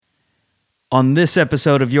On this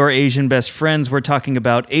episode of Your Asian Best Friends, we're talking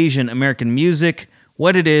about Asian American music,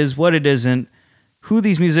 what it is, what it isn't, who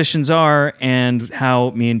these musicians are, and how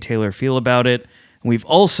me and Taylor feel about it. And we've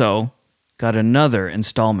also got another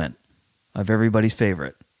installment of everybody's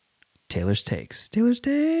favorite, Taylor's Takes. Taylor's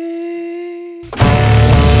Takes.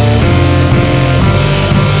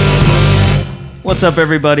 What's up,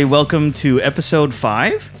 everybody? Welcome to episode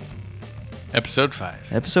 5? Episode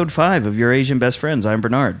 5. Episode 5 of Your Asian Best Friends. I'm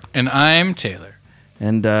Bernard. And I'm Taylor.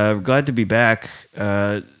 And glad to be back.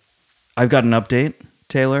 I've got an update,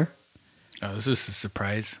 Taylor. Oh, is this a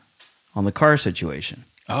surprise? On the car situation.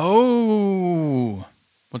 Oh,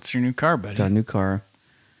 what's your new car, buddy? Got a new car.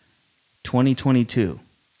 2022.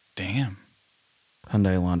 Damn.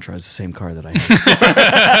 Hyundai Elantra is the same car that I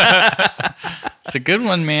have. It's a good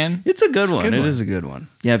one, man. It's a good one. It is a good one.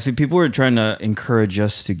 Yeah, see, people were trying to encourage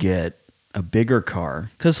us to get a bigger car.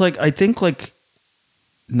 Because, I think,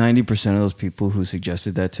 90% of those people who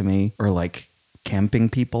suggested that to me are, camping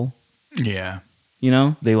people. Yeah. You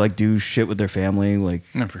know? They, do shit with their family.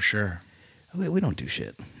 No, for sure. We don't do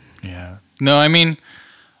shit. Yeah. No, I mean,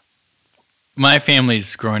 my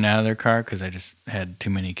family's growing out of their car because I just had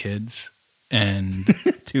too many kids. And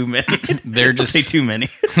too many. They're just... Don't say too many.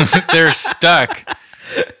 They're stuck.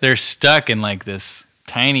 They're stuck in, this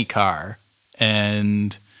tiny car.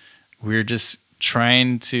 And we're just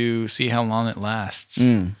trying to see how long it lasts.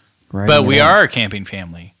 Right. But we are a camping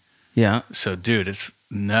family. Yeah. So, dude, it's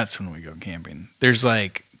nuts when we go camping. There's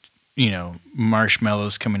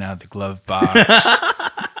marshmallows coming out of the glove box.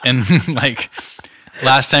 And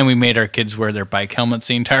last time we made our kids wear their bike helmets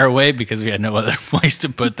the entire way because we had no other place to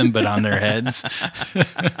put them but on their heads.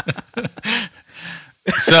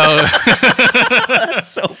 So that's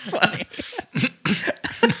so funny.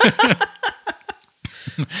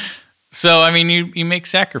 So, I mean, you make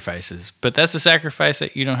sacrifices, but that's a sacrifice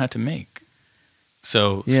that you don't have to make.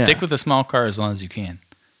 So stick with a small car as long as you can.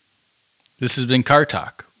 This has been Car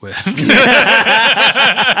Talk with...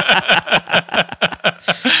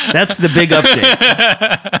 That's the big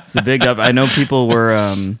update. It's the big up. I know people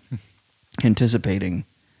were anticipating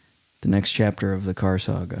the next chapter of the car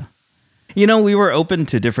saga. You know, we were open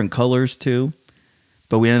to different colors too.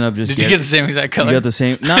 But we ended up just. Did you get the same exact color? You got the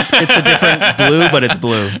same. No, it's a different blue, but it's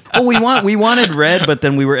blue. Oh, we wanted red, but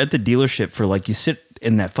then we were at the dealership for you sit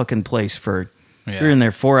in that fucking place for. Yeah. We were in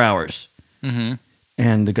there 4 hours, and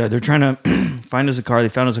they're trying to find us a car. They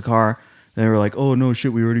found us a car. And they were like, "Oh no,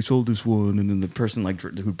 shit, we already sold this one." And then the person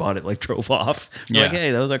who bought it drove off. We're like,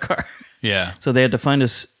 "Hey, that was our car." Yeah. So they had to find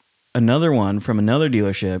us another one from another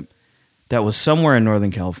dealership that was somewhere in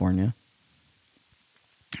Northern California.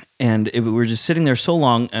 And we were just sitting there so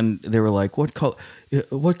long, and they were like, what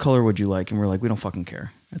color would you like? And we're like, we don't fucking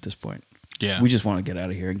care at this point. Yeah. We just want to get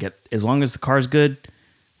out of here and as long as the car's good,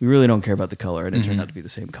 we really don't care about the color. And it turned out to be the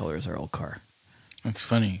same color as our old car. That's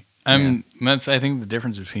funny. That's, I think, the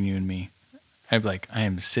difference between you and me. I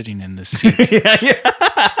am sitting in this seat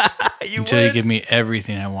until you give me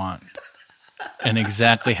everything I want and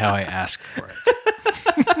exactly how I ask for it.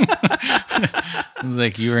 I was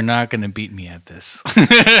like, you are not going to beat me at this.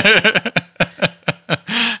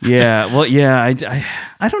 Yeah. Well, yeah.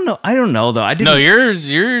 I don't know. I don't know though. I didn't. No,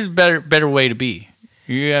 you're better way to be.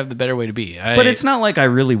 You have the better way to be. But it's not like I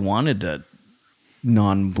really wanted a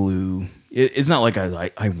non-blue. It's not like I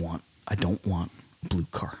don't want a blue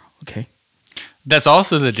car. Okay. That's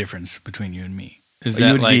also the difference between you and me. Is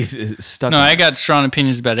that you would be stuck? No, I got strong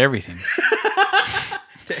opinions about everything.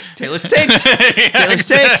 Taylor's Takes. Taylor's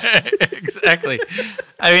Takes. Exactly.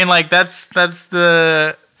 I mean, that's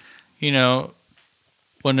the,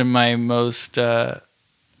 one of my most,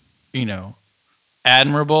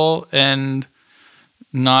 admirable and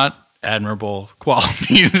not admirable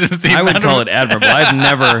qualities. I would call it admirable. I've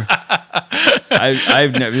never.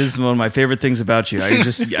 This is one of my favorite things about you. I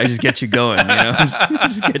just get you going.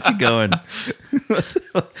 Just get you going. Let's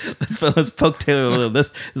poke Taylor a little. This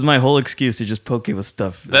is my whole excuse to just poke you with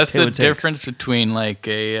stuff. That's the difference between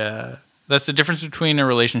that's the difference between a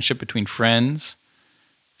relationship between friends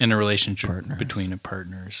and a relationship between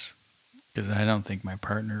partners. Because I don't think my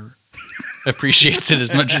partner appreciates it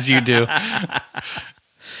as much as you do.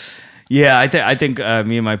 Yeah, I think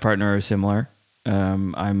me and my partner are similar.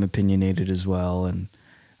 I'm opinionated as well, and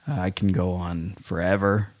I can go on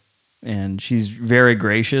forever. And she's very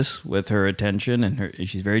gracious with her attention, and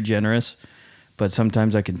she's very generous. But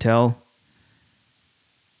sometimes I can tell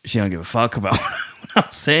she don't give a fuck about what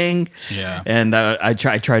I'm saying. Yeah. And I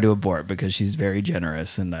try to abort because she's very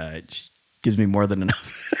generous, and she gives me more than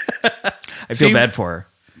enough. I feel bad for her.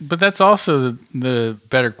 But that's also the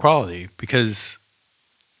better quality, because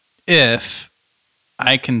if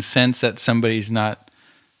I can sense that somebody's not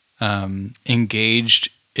engaged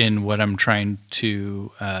in what I'm trying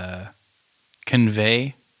to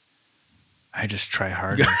convey, I just try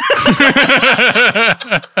harder.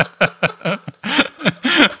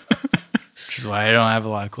 Which is why I don't have a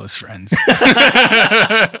lot of close friends.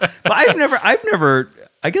 But I've never.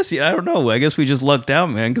 I guess I don't know. I guess we just lucked out,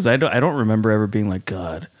 man. Because I don't remember ever being like,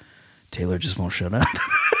 God, Taylor just won't shut up.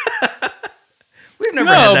 We've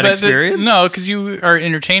never had that experience. No, because you are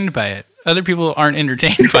entertained by it. Other people aren't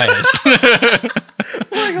entertained by it.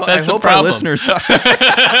 Well, I hope our listeners are.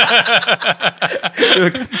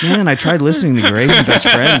 Like, man, I tried listening to Greg and Best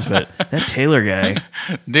Friends, but that Taylor guy.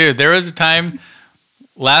 Dude, there was a time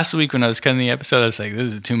last week when I was cutting the episode, I was like,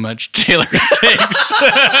 this is too much Taylor's takes.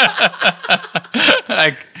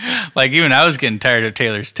 like even I was getting tired of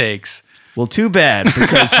Taylor's takes. Well, too bad,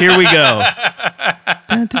 because here we go.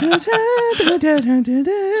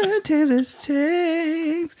 Taylor's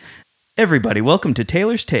Takes. Everybody, welcome to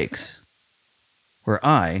Taylor's Takes, where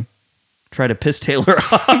I try to piss Taylor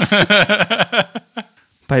off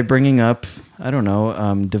by bringing up, I don't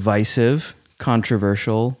know, divisive,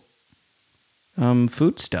 controversial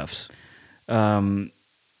foodstuffs.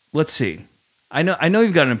 Let's see. I know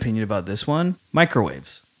you've got an opinion about this one.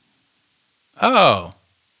 Microwaves. Oh,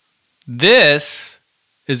 this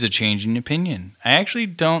is a changing opinion. I actually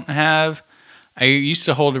don't have... I used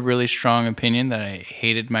to hold a really strong opinion that I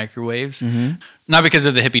hated microwaves. Mm-hmm. Not because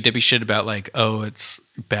of the hippy dippy shit about like, oh, it's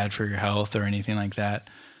bad for your health or anything like that,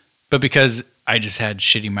 but because I just had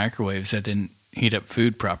shitty microwaves that didn't heat up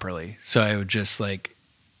food properly. So I would just like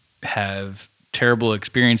have terrible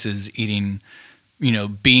experiences eating,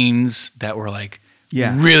 beans that were like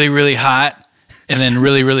really, really hot and then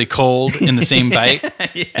really, really cold in the same bite.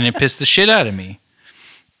 Yeah. And it pissed the shit out of me.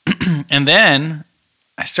 And then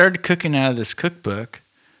I started cooking out of this cookbook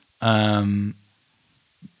by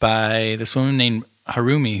this woman named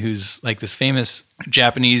Harumi, who's like this famous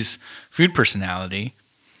Japanese food personality.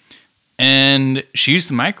 And she used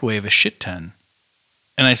the microwave a shit ton.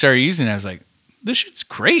 And I started using it. I was like, this shit's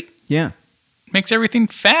great. Yeah. Makes everything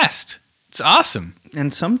fast. It's awesome.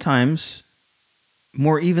 And sometimes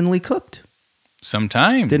more evenly cooked.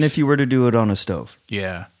 Sometimes. Than if you were to do it on a stove.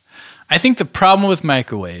 Yeah. I think the problem with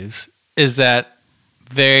microwaves is that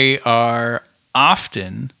they are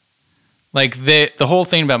often like the whole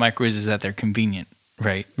thing about microwaves is that they're convenient,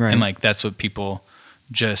 right? And like that's what people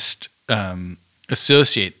just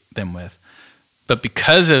associate them with. But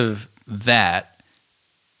because of that,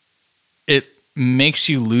 it makes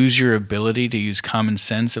you lose your ability to use common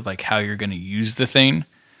sense of like how you're going to use the thing.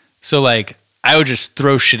 So like I would just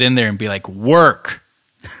throw shit in there and be like, work.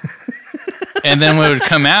 And then when it would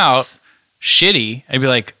come out shitty, I'd be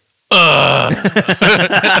like, ugh.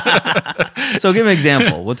 So give an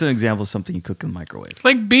example. What's an example of something you cook in the microwave?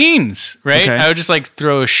 Like beans, right? Okay. I would just like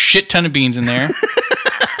throw a shit ton of beans in there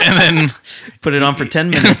and then put it on for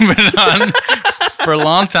 10 minutes. Put it on for a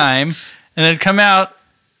long time and then it'd come out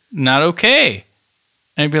not okay.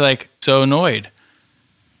 And I'd be like so annoyed.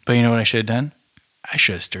 But you know what I should have done? I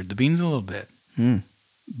should have stirred the beans a little bit.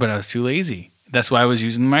 But I was too lazy. That's why I was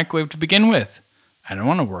using the microwave to begin with. I don't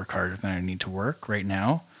want to work harder than I need to work right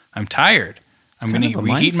now. I'm tired. I'm going to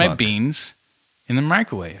reheat my beans in the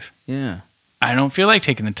microwave. Yeah. I don't feel like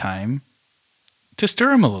taking the time to stir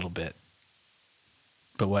them a little bit.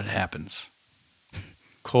 But what happens?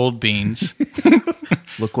 Cold beans.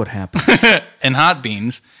 Look what happens. And hot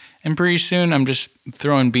beans. And pretty soon I'm just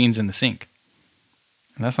throwing beans in the sink.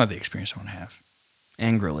 And that's not the experience I want to have.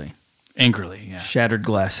 Angrily, yeah. Shattered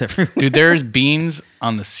glass everywhere. Dude, there's beans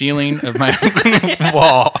on the ceiling of my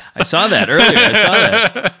wall. I saw that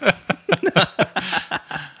earlier.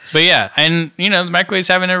 But yeah, and the microwave's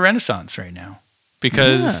having a renaissance right now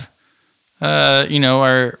because,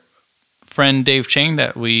 our friend Dave Chang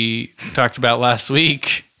that we talked about last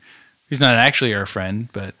week, he's not actually our friend,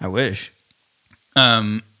 but I wish.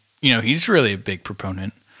 He's really a big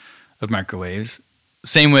proponent of microwaves.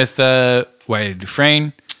 Same with Wyatt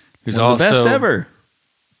Dufresne, who's also the best ever.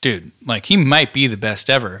 Dude, like he might be the best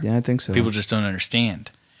ever. Yeah, I think so. People just don't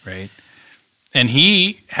understand, right? And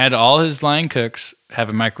he had all his line cooks have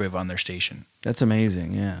a microwave on their station. That's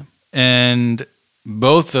amazing, yeah. And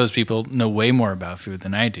both those people know way more about food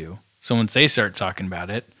than I do. So once they start talking about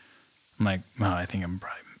it, I'm like, well, I think I'm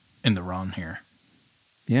probably in the wrong here.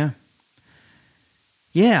 Yeah.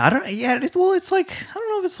 Yeah, it's like, I don't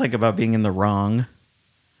know if it's like about being in the wrong.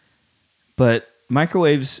 But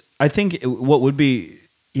microwaves, I think what would be,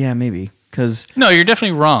 yeah, maybe. Because no, you're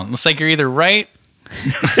definitely wrong. It's like you're either right.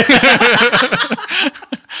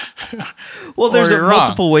 Well, there's you're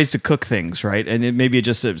multiple wrong. ways to cook things, right? And maybe it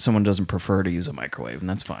just that someone doesn't prefer to use a microwave, and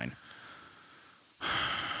that's fine.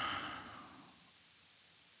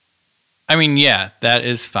 I mean, yeah, that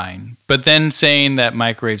is fine. But then saying that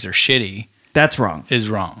microwaves are shitty That's wrong. is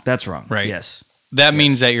wrong. That's wrong. Right. Yes. That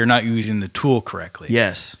means that you're not using the tool correctly.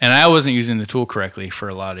 Yes. And I wasn't using the tool correctly for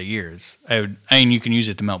a lot of years. I mean, you can use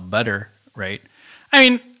it to melt butter, right? I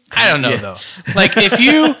mean, I don't know though. Like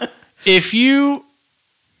if you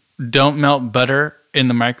don't melt butter in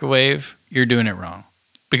the microwave, you're doing it wrong.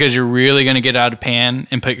 Because you're really going to get out a pan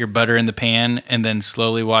and put your butter in the pan and then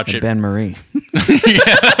slowly watch it. Ben Marie.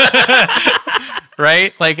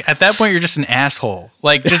 Right? Like at that point, you're just an asshole.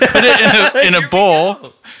 Like just put it in a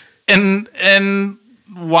bowl and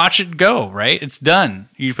watch it go, right? It's done.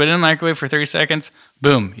 You put it in the microwave for 30 seconds.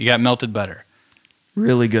 Boom. You got melted butter.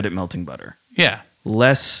 Really good at melting butter. Yeah.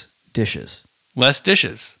 Less dishes. Less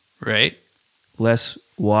dishes, right? Less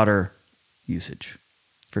water usage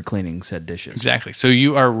for cleaning said dishes. Exactly. So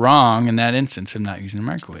you are wrong in that instance of not using a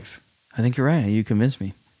microwave. I think you're right. You convinced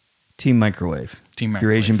me. Team microwave. Team Your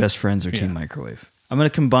microwave. Asian best friends are team Yeah. microwave. I'm going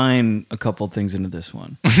to combine a couple things into this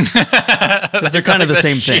one. Because they're kind of the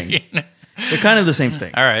same thing. They're kind of the same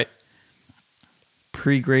thing. All right.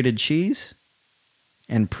 Pre-grated cheese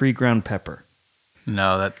and pre-ground pepper.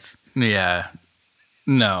 No, that's, yeah.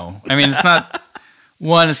 No. I mean, it's not,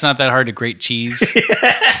 one, it's not that hard to grate cheese.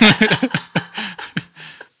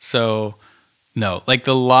 So, no. Like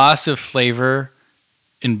the loss of flavor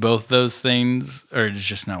in both those things are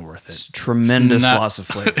just not worth it. It's tremendous not- loss of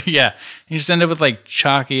flavor. Yeah. You just end up with like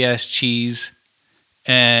chalky ass cheese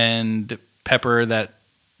and pepper that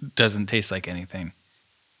doesn't taste like anything.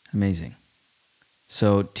 Amazing.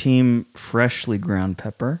 So, team freshly ground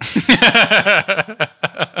pepper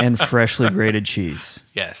and freshly grated cheese.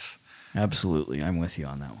 Yes. Absolutely. I'm with you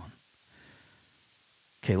on that one.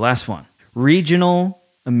 Okay, last one. Regional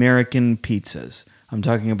American pizzas. I'm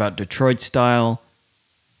talking about Detroit style,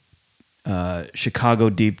 Chicago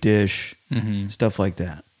deep dish, stuff like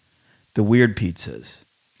that. The weird pizzas.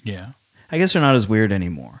 Yeah. I guess they're not as weird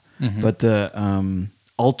anymore. But the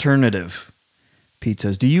alternative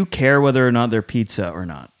pizzas. Do you care whether or not they're pizza or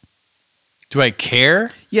not? Do I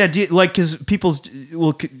care? Yeah, because people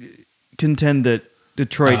will contend that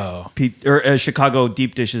Detroit or Chicago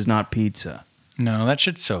deep dish is not pizza. No, that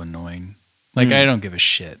shit's so annoying. Like, I don't give a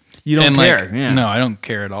shit. You don't And, care, like, yeah. No, I don't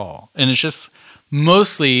care at all. And it's just,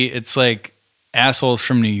 mostly, it's like assholes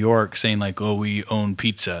from New York saying like, oh, we own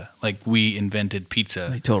pizza. Like, we invented pizza.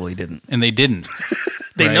 They totally didn't. And they didn't.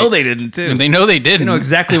 They right? know they didn't, too. And they know they didn't. They know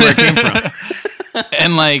exactly where it came from.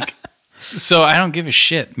 And like, so I don't give a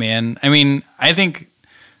shit, man. I mean, I think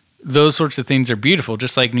those sorts of things are beautiful,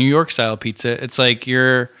 just like New York style pizza. It's like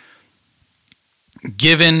you're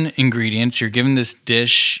given ingredients, you're given this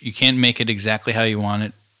dish, you can't make it exactly how you want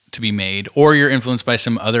it to be made, or you're influenced by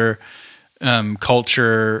some other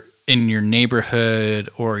culture in your neighborhood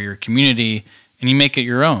or your community, and you make it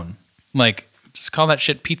your own. Like, just call that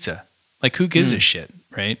shit pizza. Like, who gives a shit,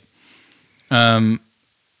 right?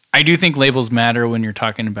 I do think labels matter when you're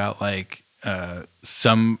talking about like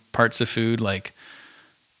some parts of food. Like,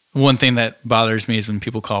 one thing that bothers me is when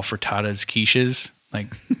people call frittatas quiches.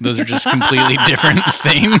 Like, those are just completely different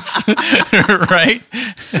things, right?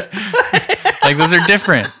 Like, those are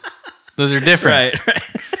different. Those are different. Right.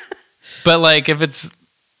 But like, if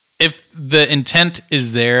the intent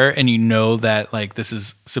is there and you know that like this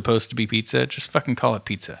is supposed to be pizza, just fucking call it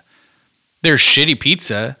pizza. There's shitty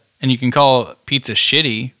pizza, and you can call pizza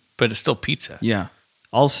shitty, but it's still pizza. Yeah.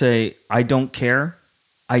 I'll say I don't care.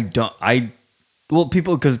 I've talked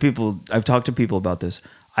to people about this.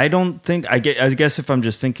 I guess if I'm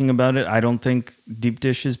just thinking about it, I don't think deep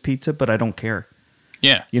dish is pizza, but I don't care.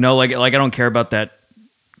 Yeah. You know, like I don't care about that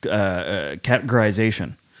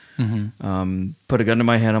categorization. Put a gun to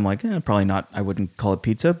my head, I'm like, probably not. I wouldn't call it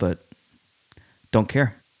pizza, but don't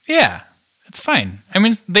care. Yeah. It's fine. I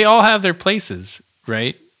mean, they all have their places,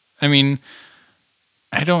 right? I mean,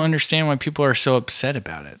 I don't understand why people are so upset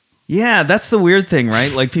about it. Yeah, that's the weird thing,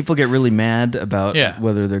 right? Like, people get really mad about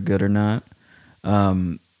whether they're good or not.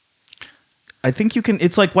 I think you can.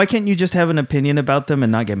 It's like, why can't you just have an opinion about them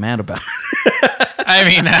and not get mad about it? I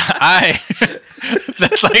mean, that's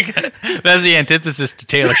the antithesis to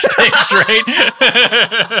Taylor Sticks, right?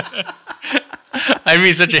 I'd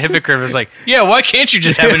be such a hypocrite. I was like, yeah, why can't you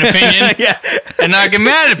just have an opinion and not get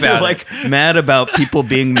mad about it? Like, mad about people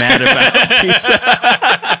being mad about pizza.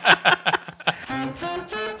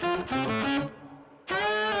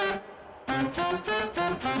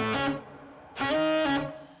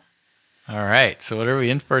 All right. So what are we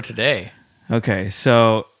in for today? Okay,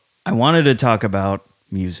 so I wanted to talk about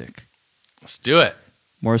music. Let's do it.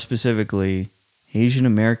 More specifically, Asian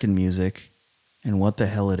American music and what the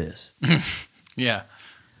hell it is. Yeah.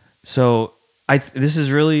 So this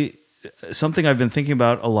is really something I've been thinking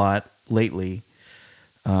about a lot lately.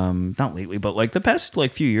 Not lately, but like the past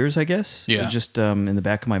few years, I guess. Yeah. Just in the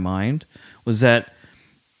back of my mind was that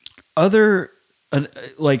other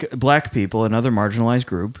like black people, another marginalized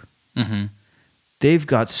group, they've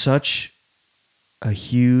got such a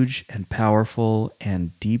huge and powerful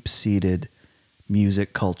and deep-seated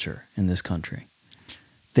music culture in this country.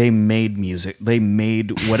 They made music. They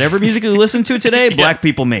made whatever music you listen to today, black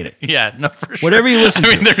people made it. Yeah, no, for sure. Whatever you listen to.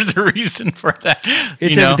 I mean, there's a reason for that.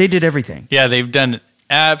 They did everything. Yeah, they've done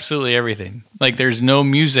absolutely everything. Like, there's no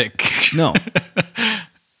music No.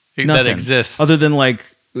 that exists. Other than merengue.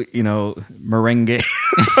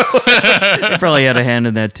 They probably had a hand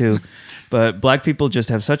in that too. But black people just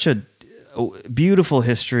have such a beautiful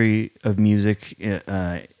history of music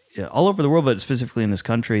all over the world, but specifically in this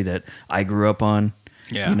country that I grew up on.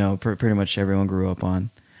 Yeah. Pretty much everyone grew up on.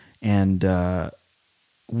 And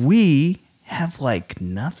we have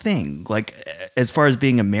nothing. Like, as far as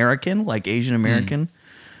being American, like Asian American,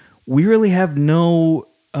 we really have no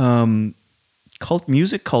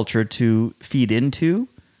music culture to feed into,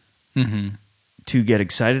 to get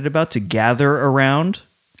excited about, to gather around.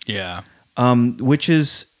 Yeah. Which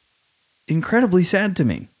is incredibly sad to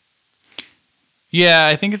me. Yeah,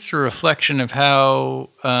 I think it's a reflection of how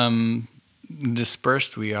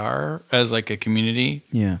dispersed we are as like a community.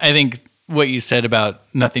 Yeah. I think what you said about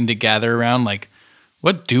nothing to gather around, like,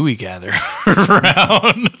 what do we gather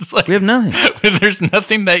around? It's like we have nothing. There's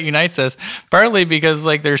nothing that unites us. Partly because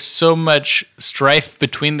there's so much strife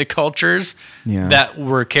between the cultures that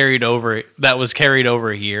was carried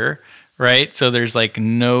over here, right? So there's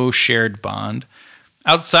no shared bond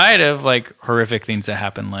outside of horrific things that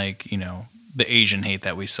happen, the Asian hate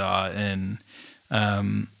that we saw in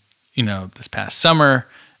this past summer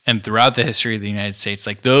and throughout the history of the United States.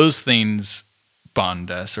 Those things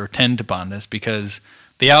bond us or tend to bond us because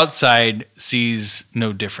the outside sees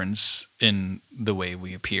no difference in the way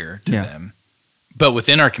we appear to them. But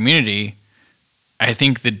within our community, I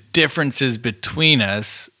think the differences between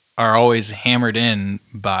us are always hammered in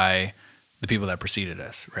by the people that preceded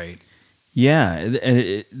us, right? Yeah,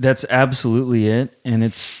 and that's absolutely it. And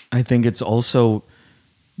I think it's also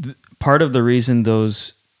part of the reason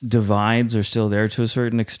those divides are still there to a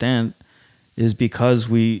certain extent is because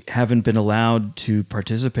we haven't been allowed to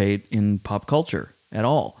participate in pop culture at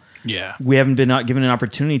all. Yeah. We haven't been given an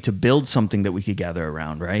opportunity to build something that we could gather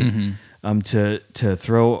around, right? To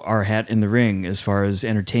throw our hat in the ring as far as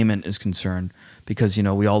entertainment is concerned, because,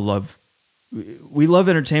 we all love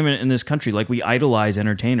entertainment in this country. We idolize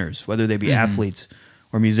entertainers, whether they be athletes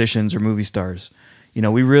or musicians or movie stars.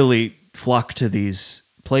 We really flock to these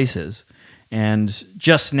places. And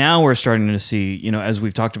just now we're starting to see, as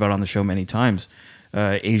we've talked about on the show many times,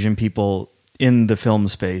 Asian people in the film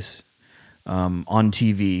space, on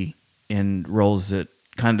TV, in roles that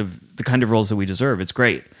the kind of roles that we deserve. It's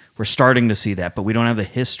great. We're starting to see that, but we don't have the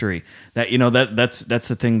history that, that's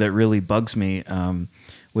the thing that really bugs me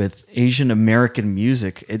with Asian American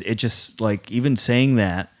music. It just even saying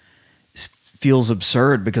that feels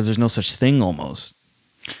absurd because there's no such thing almost.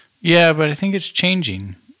 Yeah, but I think it's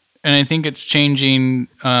changing. And I think it's changing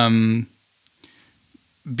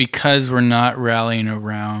because we're not rallying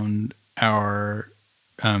around our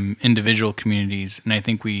individual communities. And I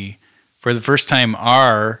think we, for the first time,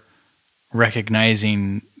 are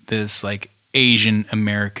recognizing this Asian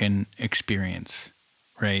American experience,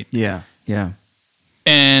 right? Yeah, yeah.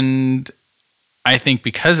 And I think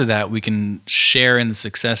because of that, we can share in the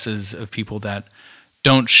successes of people that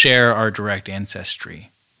don't share our direct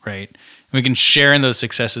ancestry, right? We can share in those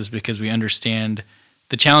successes because we understand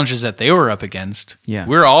the challenges that they were up against. Yeah.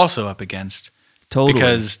 We're also up against. Totally.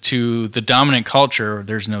 Because to the dominant culture,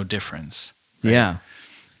 there's no difference. Right?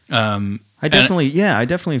 Yeah. I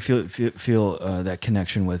definitely feel that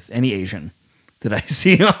connection with any Asian that I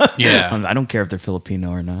see. Yeah. I don't care if they're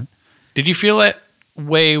Filipino or not. Did you feel that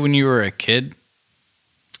way when you were a kid?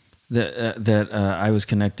 That I was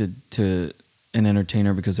connected to an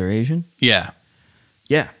entertainer because they're Asian? Yeah.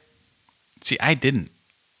 Yeah. See, I didn't.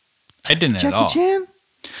 At all. Jackie Chan?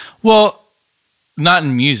 Well, not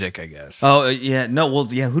in music, I guess. Oh, yeah. No, well,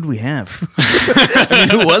 yeah, who do we have? I mean,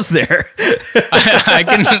 who was there?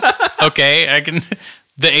 I can.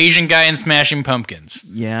 The Asian guy in Smashing Pumpkins.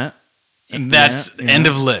 Yeah. That's end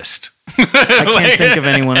of list. I can't think of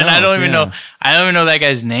anyone else. And I don't even know that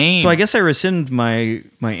guy's name. So I guess I rescind my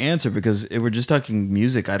answer because if we're just talking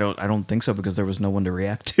music, I don't think so because there was no one to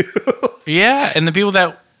react to. Yeah, and the people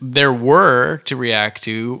that there were to react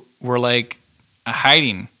to were like a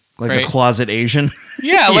hiding. Like right? a closet Asian.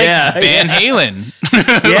 Yeah, like Van Halen.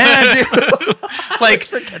 Yeah, dude. Like,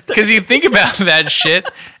 because you think about that shit,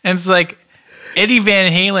 and it's like Eddie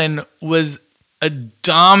Van Halen was a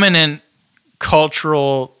dominant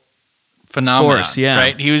cultural phenomenon. Force, yeah.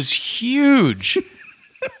 Right? He was huge.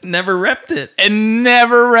 Never repped it. And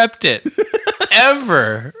never repped it.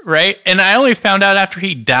 Ever. Right? And I only found out after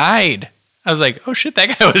he died. I was like, oh shit,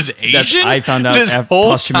 that guy was Asian? I found out this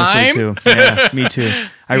whole posthumously time? too. Yeah, me too.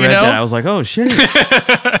 I read that. I was like, oh shit.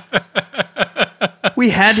 We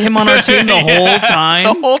had him on our team the whole time.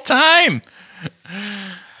 The whole time.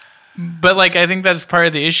 But like, I think that's part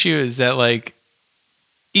of the issue is that like,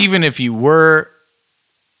 even if you were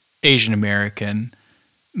Asian American,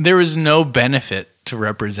 there was no benefit to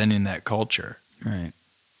representing that culture. Right.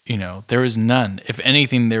 You know, there was none. If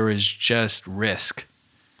anything, there was just risk.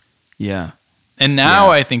 Yeah. And now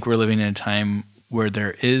I think we're living in a time where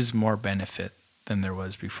there is more benefit than there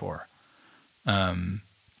was before.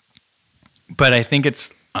 But I think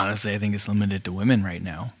it's limited to women right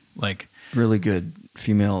now. Like really good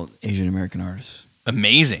female Asian American artists.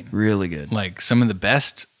 Amazing. Really good. Like some of the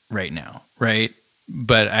best right now, right?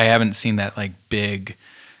 But I haven't seen that like big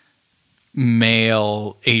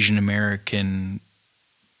male Asian American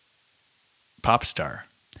pop star.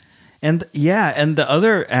 And and the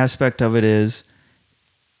other aspect of it is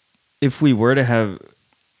if we were to have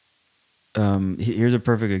here's a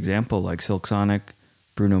perfect example, like Silk Sonic,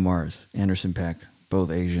 Bruno Mars, Anderson .Paak,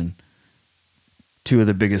 both Asian. Two of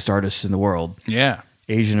the biggest artists in the world. Yeah.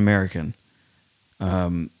 Asian American.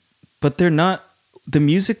 But they're not, the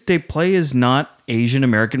music they play is not Asian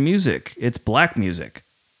American music. It's black music.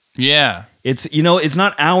 Yeah. It's, it's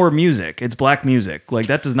not our music. It's black music. Like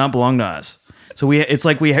that does not belong to us. So it's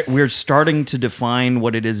like we're starting to define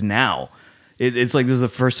what it is now. It's like this is the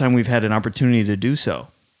first time we've had an opportunity to do so.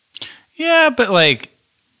 Yeah, but like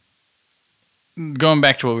going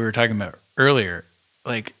back to what we were talking about earlier,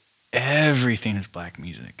 like everything is black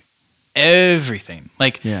music. Everything.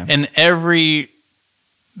 Like and every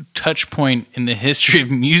touch point in the history of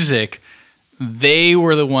music, they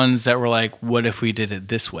were the ones that were like, what if we did it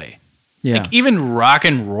this way? Yeah. Like even rock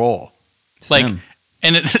and roll. It's like them.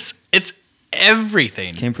 And it's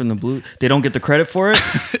everything. Came from the blue. They don't get the credit for it.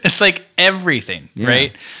 It's like everything,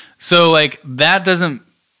 right? So like that doesn't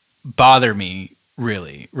bother me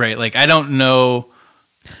really, right? Like I don't know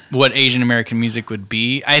what Asian American music would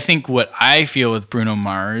be. I think what I feel with Bruno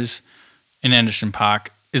Mars and Anderson .Paak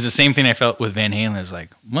is the same thing I felt with Van Halen. Is like,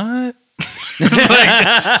 what? It's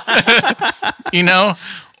like,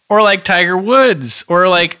 or like Tiger Woods, or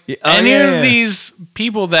like any of these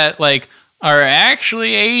people that like are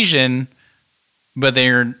actually Asian, but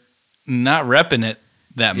they're not repping it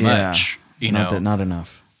that much. Not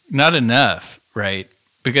enough. Not enough, right?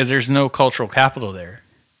 Because there's no cultural capital there.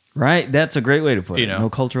 Right, that's a great way to put it. No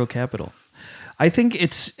cultural capital. I think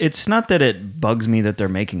it's not that it bugs me that they're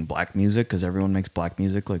making black music, because everyone makes black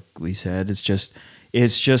music, like we said. It's just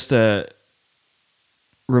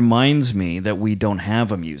reminds me that we don't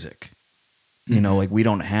have a music. Like we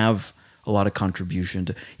don't have a lot of contribution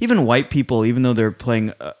to even white people, even though they're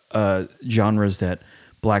playing genres that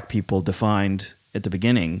black people defined at the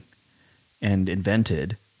beginning and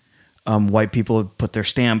invented. White people have put their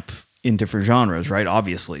stamp in different genres, right?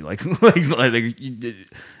 Obviously, like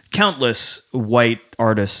countless white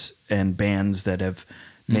artists and bands that have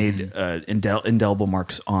made indelible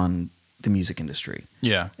marks on the music industry.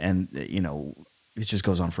 Yeah. And, it just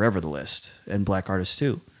goes on forever, the list. And black artists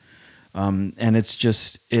too. And it's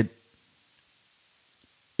just, it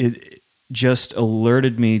just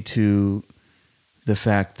alerted me to the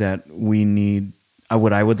fact that we need,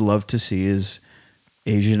 what I would love to see is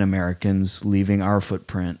Asian Americans leaving our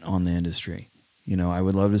footprint on the industry. I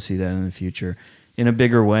would love to see that in the future in a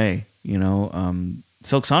bigger way.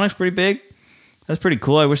 Silk Sonic's pretty big. That's pretty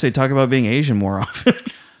cool. I wish they'd talk about being Asian more often.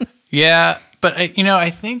 Yeah, but I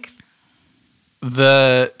think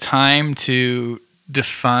the time to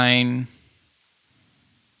define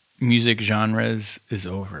music genres is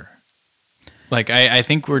over. Like I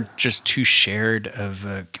think we're just too shared of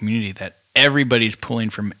a community that everybody's pulling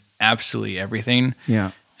from absolutely everything.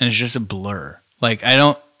 Yeah. And it's just a blur. Like I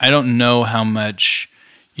don't know how much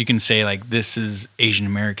you can say like this is Asian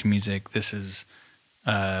American music, this is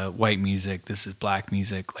white music, this is black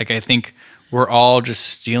music. Like I think we're all just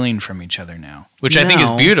stealing from each other now, which I think is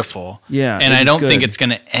beautiful. Yeah. And I don't think it's going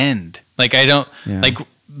to end. Like I don't like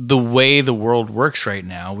the way the world works right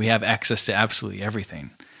now, we have access to absolutely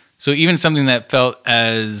everything. So even something that felt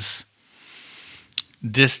as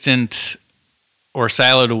distant or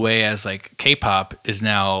siloed away as like K-pop is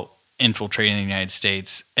now infiltrating the United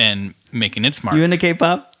States and making its mark. You into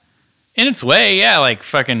K-pop? In its way, yeah, like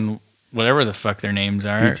fucking whatever the fuck their names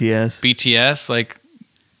are. BTS, like,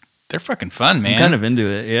 they're fucking fun, man. I'm kind of into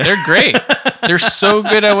it, yeah. They're great. They're so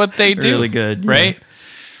good at what they do. Really good. Right? Yeah.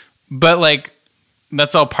 But, like,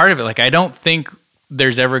 that's all part of it. Like, I don't think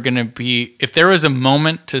there's ever going to be... If there was a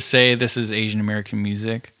moment to say this is Asian American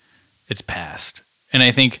music, it's past. And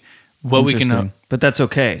I think what we can... But that's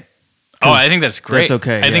okay. Oh, I think that's great. That's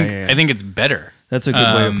okay. I think it's better. That's a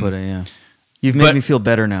good way to put it, yeah. You've made me feel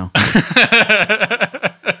better now.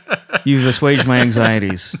 You've assuaged my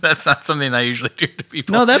anxieties. That's not something I usually do to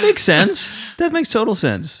people. No, that makes sense. That makes total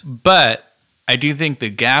sense. But I do think the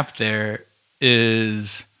gap there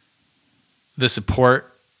is the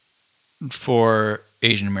support for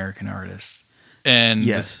Asian American artists and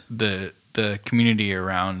the community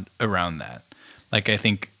around that. Like, I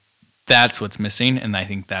think that's what's missing, and I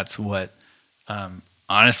think that's what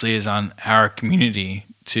honestly is on our community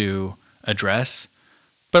to address.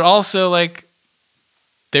 But also, like,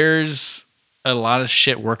 there's a lot of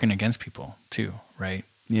shit working against people too, right?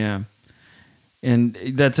 Yeah. And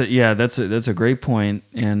that's a great point.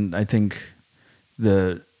 And I think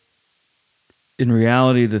in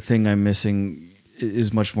reality, the thing I'm missing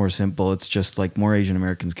is much more simple. It's just like more Asian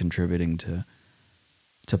Americans contributing to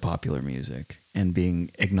popular music and being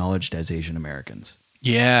acknowledged as Asian Americans.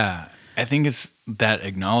 Yeah. I think it's that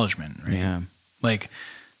acknowledgement, right? Yeah. Like,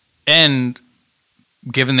 and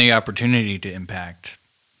given the opportunity to impact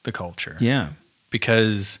the culture. Yeah.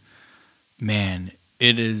 Because, man,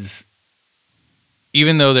 it is,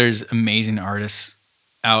 even though there's amazing artists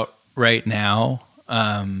out right now,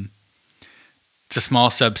 it's a small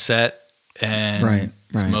subset, and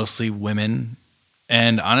it's mostly women.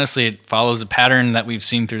 And honestly, it follows a pattern that we've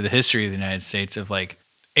seen through the history of the United States of, like,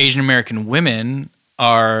 Asian American women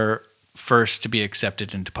are first to be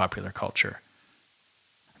accepted into popular culture.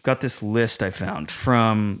 I've got this list I found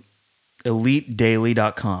from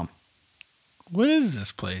EliteDaily.com. What is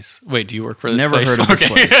this place? Wait, do you work for this Never place? Heard of this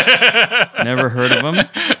place. Never heard of them.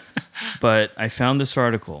 But I found this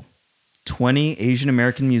article. 20 Asian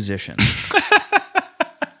American musicians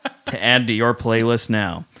to add to your playlist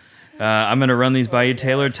now. I'm going to run these by you,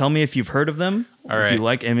 Taylor. Tell me if you've heard of them. All right. If you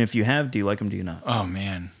like, and if you have, do you like them, do you not? Oh,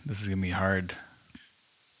 man. This is going to be hard.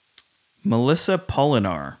 Melissa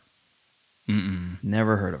Polinar. Mm-mm.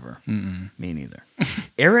 Never heard of her. Mm-mm. Me neither.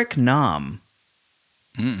 Eric Nam.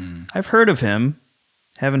 Mm-mm. I've heard of him.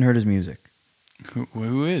 Haven't heard his music.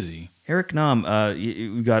 Who is he? Eric Nam.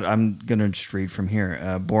 I'm gonna just read from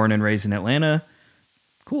here. Born and raised in Atlanta.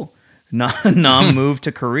 Cool. Nam moved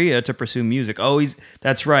to Korea to pursue music. Oh,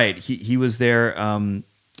 that's right. He was there.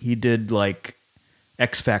 He did like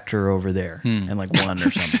X Factor over there and like won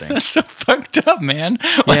or something. That's so fucked up, man.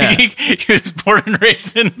 Like he was born and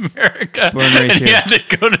raised in America. Born and raised here. He had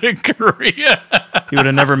to go to Korea. He would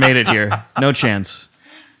have never made it here. No chance.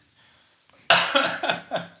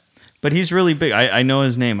 But he's really big. I know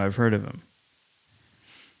his name. I've heard of him.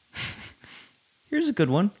 Here's a good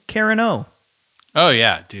one. Karen O. Oh,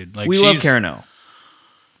 yeah, dude. Like, we love Karen O.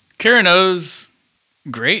 Karen O's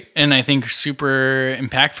great, and I think super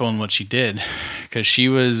impactful in what she did. Because she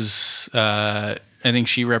was, I think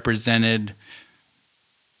she represented,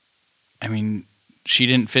 I mean, she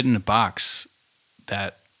didn't fit in a box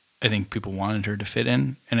that I think people wanted her to fit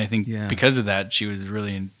in. And I think because of that, she was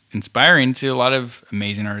really inspiring to a lot of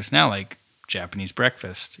amazing artists now, like Japanese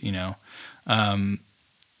Breakfast, you know. And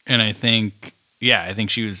I think, I think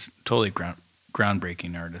she was totally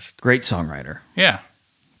groundbreaking artist. Great songwriter. Yeah.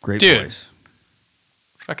 Great voice.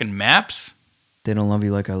 Fucking Maps. They Don't Love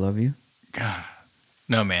You Like I Love You. God.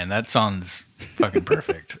 No, man, that song's fucking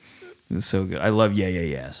perfect. It's so good. I love Yeah Yeah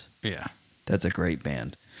Yeahs. Yeah. That's a great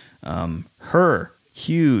band. Her,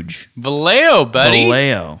 huge. Vallejo, buddy.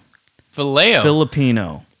 Vallejo.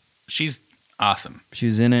 Filipino. She's awesome.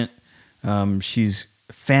 She's in it. She's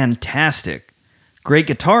fantastic. Great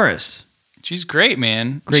guitarist. She's great,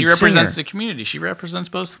 man. Great she represents singer. the community. She represents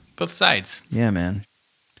both sides. Yeah, man.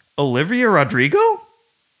 Olivia Rodrigo?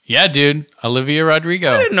 Yeah, dude. Olivia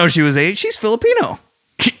Rodrigo. I didn't know she was Asian. She's Filipino.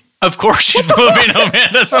 Of course she's Filipino, man.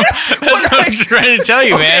 That's what I'm trying to tell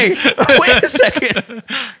you, man. Wait a second.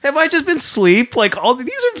 Have I just been asleep? Like,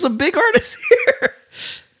 these are some big artists here.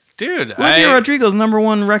 Dude, Olivia Rodrigo's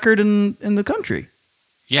 #1 record in the country.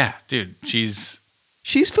 Yeah, dude. She's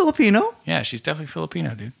Filipino? Yeah, she's definitely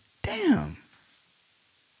Filipino, dude. Damn.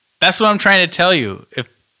 That's what I'm trying to tell you. If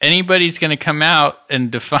anybody's going to come out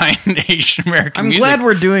and define Asian American music, I'm glad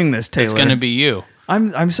we're doing this, Taylor. It's going to be you.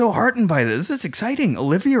 I'm so heartened by this. This is exciting.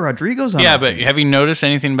 Olivia Rodrigo's on. Yeah, but have you noticed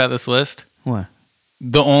anything about this list? What?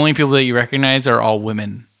 The only people that you recognize are all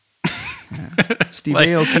women. Steve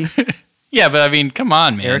Aoki. Yeah, but I mean, come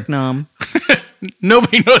on, man. Eric Nam.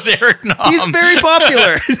 Nobody knows Eric Nam. He's very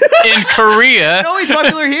popular. In Korea. No, he's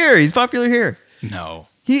popular here. He's popular here. No.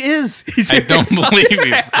 He is. I don't believe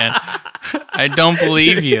you, man. I don't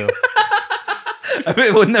believe you. I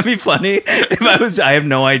mean, wouldn't that be funny if I have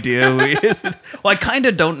no idea who he is? Well, I kind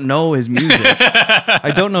of don't know his music.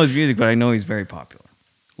 I don't know his music, but I know he's very popular.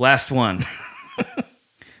 Last one.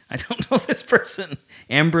 I don't know this person.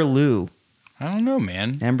 Amber Liu. I don't know,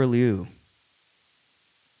 man. Amber Liu.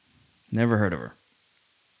 Never heard of her.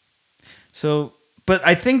 So, but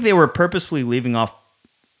I think they were purposefully leaving off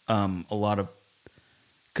a lot of,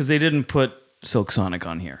 because they didn't put Silk Sonic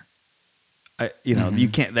on here. You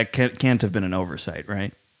can't have been an oversight,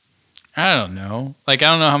 right? I don't know. Like,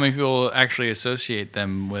 I don't know how many people actually associate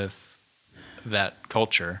them with that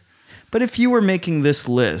culture. But if you were making this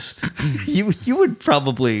list, you would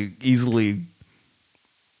probably easily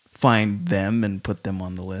find them and put them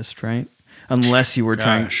on the list, right? Unless you were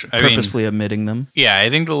purposefully omitting them. Yeah, I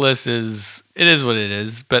think the list is what it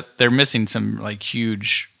is, but they're missing some like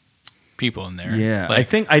huge people in there. Yeah,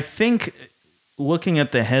 like, I think looking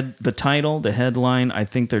at the title, the headline, I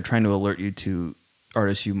think they're trying to alert you to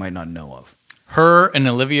artists you might not know of. Her and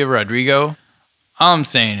Olivia Rodrigo. All I'm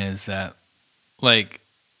saying is that, like,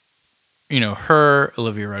 her,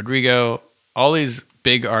 Olivia Rodrigo, all these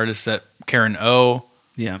big artists that Karen O.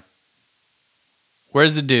 Yeah.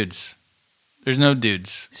 Where's the dudes? There's no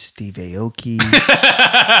dudes. Steve Aoki.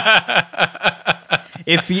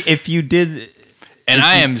 if you did, and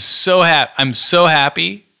I'm so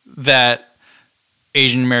happy that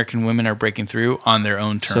Asian American women are breaking through on their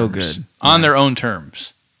own terms. So good. On their own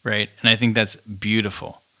terms, right? And I think that's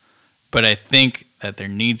beautiful. But I think that there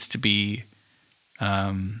needs to be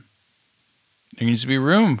room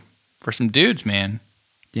for some dudes, man.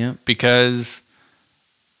 Yeah. Because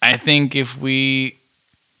I think if we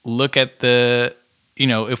look at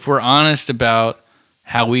if we're honest about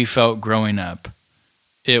how we felt growing up,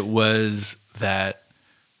 it was that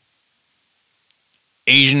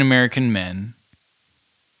Asian American men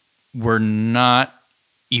were not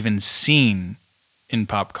even seen in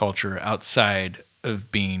pop culture outside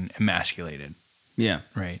of being emasculated. Yeah.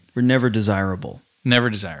 Right. We're never desirable. Never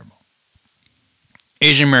desirable.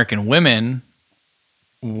 Asian American women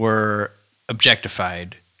were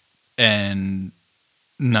objectified and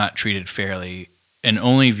not treated fairly and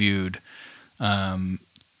only viewed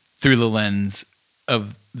through the lens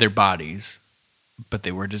of their bodies, but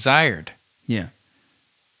they were desired. Yeah.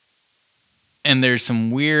 And there's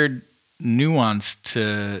some weird nuance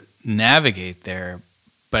to navigate there,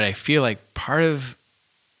 but I feel like part of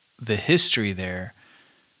the history there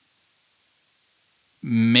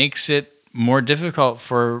makes it more difficult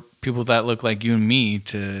for people that look like you and me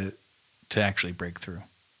to actually break through.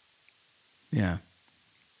 Yeah.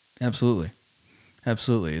 Absolutely.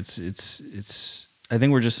 Absolutely. It's I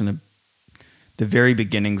think we're just in the very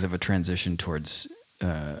beginnings of a transition towards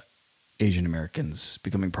Asian Americans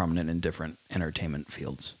becoming prominent in different entertainment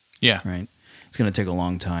fields. Yeah. Right? It's going to take a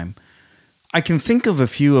long time. I can think of a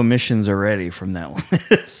few omissions already from that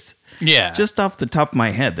list. Yeah. Just off the top of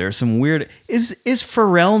my head, there are some weird... Is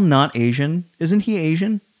Pharrell not Asian? Isn't he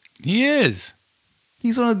Asian? He is.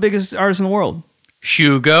 He's one of the biggest artists in the world.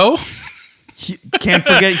 Hugo. Can't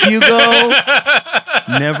forget Hugo.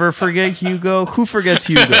 Never forget Hugo. Who forgets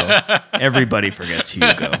Hugo? Everybody forgets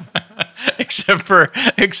Hugo. Except for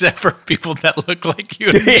people that look like you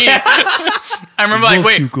and me. I remember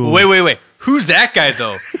wait. Who's that guy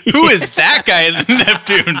though? Who is that guy in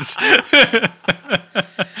Neptunes?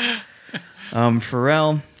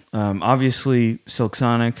 Pharrell, obviously Silk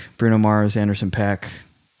Sonic, Bruno Mars, Anderson .Paak.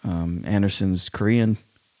 Anderson's Korean,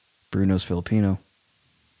 Bruno's Filipino.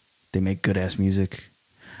 They make good ass music.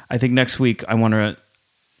 I think next week I want to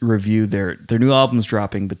review their new album's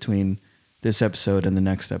dropping between this episode and the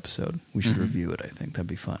next episode. We should review it. I think that'd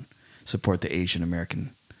be fun. Support the Asian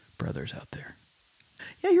American brothers out there.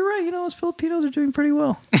 Yeah, you're right. Us Filipinos are doing pretty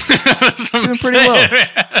well. Doing pretty well.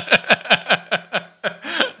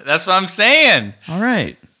 That's what I'm saying. All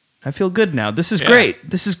right. I feel good now. This is great.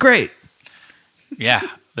 This is great. Yeah.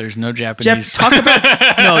 There's no Japanese. Talk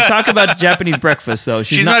about Japanese breakfast, though.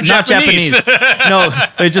 She's not Japanese. No,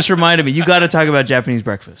 it just reminded me. You got to talk about Japanese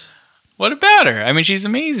breakfast. What about her? I mean, she's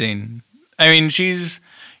amazing. I mean, she's,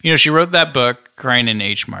 she wrote that book, Crying in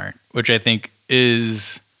H Mart, which I think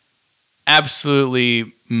is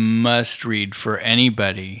absolutely must read for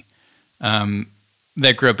anybody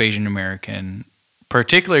that grew up Asian American,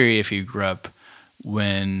 particularly if you grew up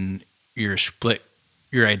when you're split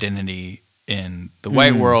your identity in the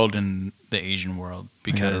white world and the Asian world,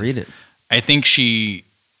 because read it. I think she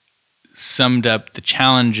summed up the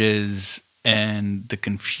challenges and the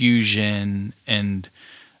confusion and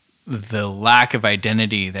the lack of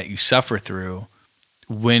identity that you suffer through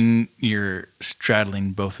when you're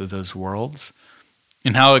straddling both of those worlds,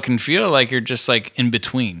 and how it can feel like you're just like in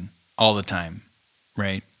between all the time,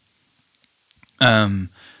 right? And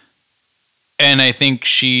I think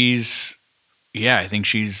she's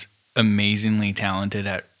amazingly talented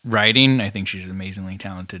at writing. I think she's an amazingly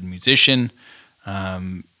talented musician.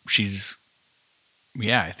 I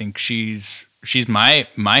think she's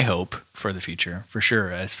my hope for the future, for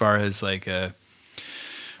sure, as far as like a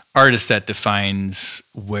artist that defines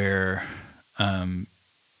where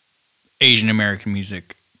Asian American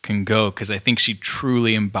music can go, because I think she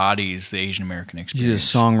truly embodies the Asian American experience.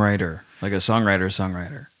 She's a songwriter, like a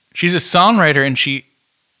songwriter. She's a songwriter, and she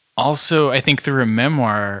also, I think through her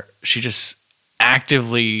memoir, she just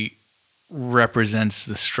actively represents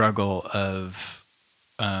the struggle of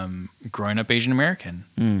growing up Asian American,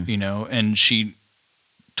 you know, and she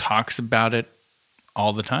talks about it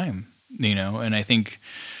all the time, you know, and I think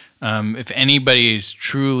if anybody is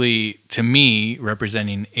truly, to me,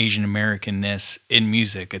 representing Asian Americanness in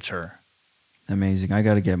music, it's her. Amazing. I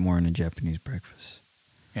got to get more into Japanese breakfast.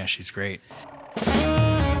 Yeah, she's great.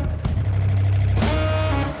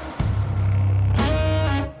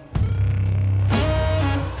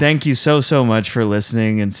 Thank you so much for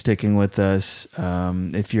listening and sticking with us.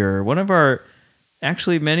 If you're one of our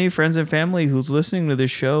actually many friends and family who's listening to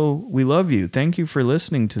this show, we love you. Thank you for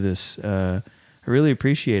listening to this. I really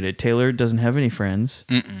appreciate it. Taylor doesn't have any friends.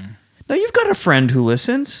 No, you've got a friend who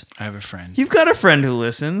listens. I have a friend. You've got a friend who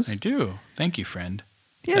listens. I do. Thank you, friend.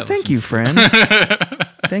 Yeah, thank you, friend.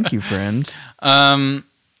 Thank you, friend.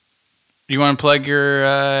 You want to plug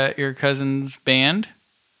your cousin's band,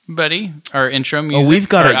 buddy? Our intro music. Oh, we've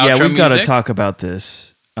got to. Yeah, we've got to talk about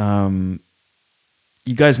this. You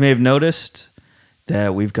guys may have noticed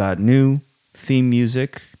that we've got new theme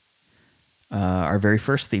music. Our very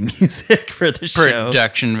first theme music for the show.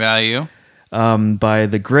 Production value. By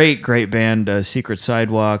the great band Secret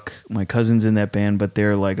Sidewalk. My cousin's in that band, but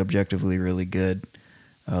they're like objectively really good.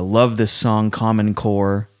 Love this song, Common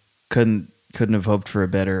Core. Couldn't have hoped for a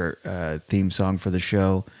better theme song for the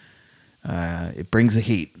show. It brings the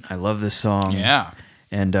heat. I love this song. Yeah.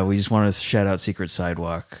 And we just wanted to shout out Secret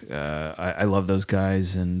Sidewalk. I love those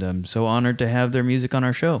guys, and I'm so honored to have their music on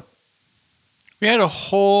our show. We had a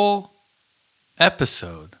whole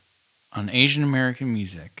episode on Asian American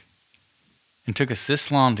music, and took us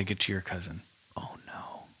this long to get to your cousin. Oh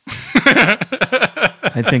no!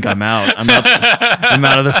 I think I'm out. I'm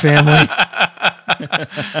out of the family.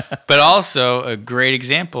 But also a great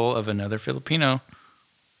example of another Filipino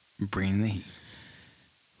bringing the heat.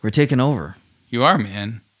 We're taking over. You are,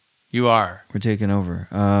 man. You are. We're taking over.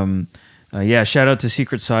 Shout out to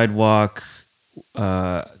Secret Sidewalk.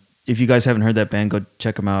 If you guys haven't heard that band, go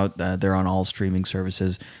check them out. They're on all streaming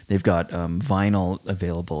services. They've got vinyl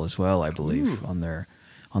available as well, I believe, on their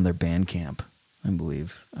Bandcamp. I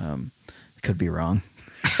believe. Could be wrong.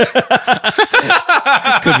 Could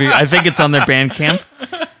be. I think it's on their Bandcamp.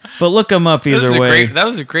 But look them up either way. That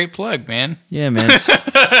was a great plug, man. Yeah, man.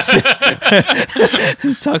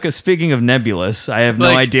 Speaking of Nebulous, I have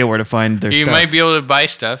no idea where to find their stuff. You might be able to buy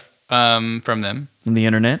stuff from them on the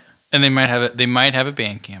internet, and they might have a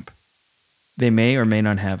Bandcamp. They may or may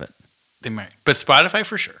not have it. They might, but Spotify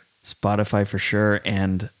for sure. Spotify for sure,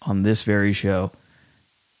 and on this very show,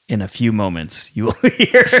 in a few moments, you will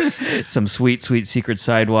hear some sweet Secret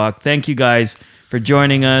Sidewalk. Thank you guys for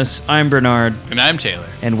joining us. I'm Bernard. And I'm Taylor.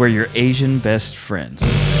 And we're your Asian best friends.